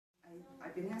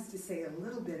I've been asked to say a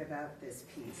little bit about this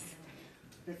piece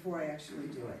before I actually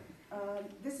do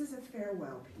it. This is a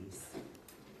farewell piece.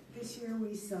 This year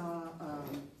we saw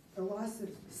the loss of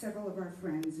several of our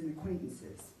friends and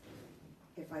acquaintances.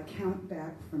 If I count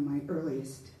back from my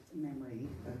earliest memory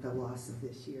of the loss of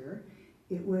this year,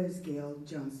 it was Gayle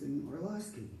Johnson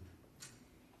Orloski.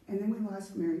 And then we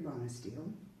lost Mary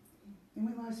Bonisteel.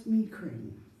 Then we lost Meade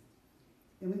Crane.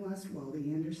 Then we lost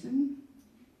Waldi Anderson.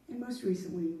 And most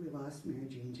recently, we lost Mary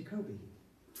Jane Jacobi.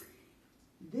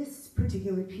 This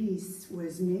particular piece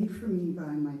was made for me by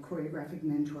my choreographic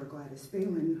mentor, Gladys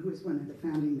Phelan, who is one of the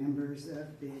founding members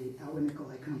of the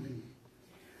Alumni Company.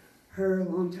 Her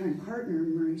longtime partner,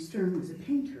 Murray Stern, was a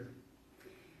painter.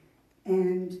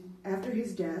 And after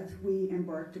his death, we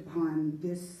embarked upon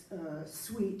this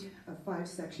suite of 5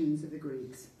 sections of the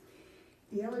Greeks.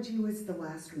 The elegy was the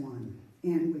last one,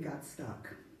 and we got stuck.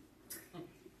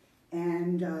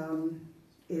 And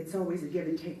it's always a give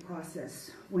and take process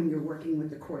when you're working with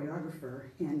the choreographer.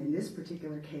 And in this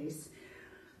particular case,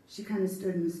 she kind of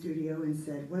stood in the studio and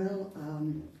said, well,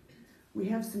 we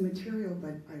have some material,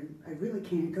 but I really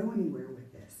can't go anywhere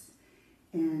with this.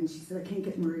 And she said, I can't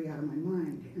get Murray out of my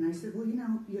mind. And I said, well, you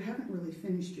know, you haven't really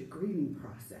finished your grieving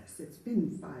process. It's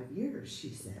been 5 years, she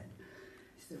said.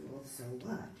 I said, well, so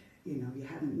what? You know, you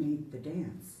haven't made the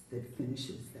dance that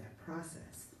finishes that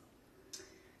process.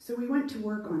 So we went to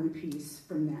work on the piece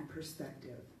from that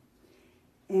perspective.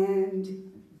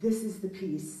 And this is the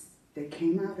piece that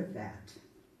came out of that.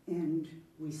 And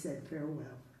we said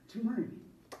farewell to Murray.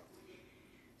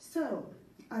 So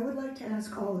I would like to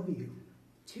ask all of you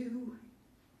to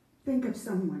think of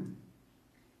someone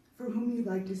for whom you'd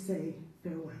like to say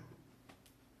farewell.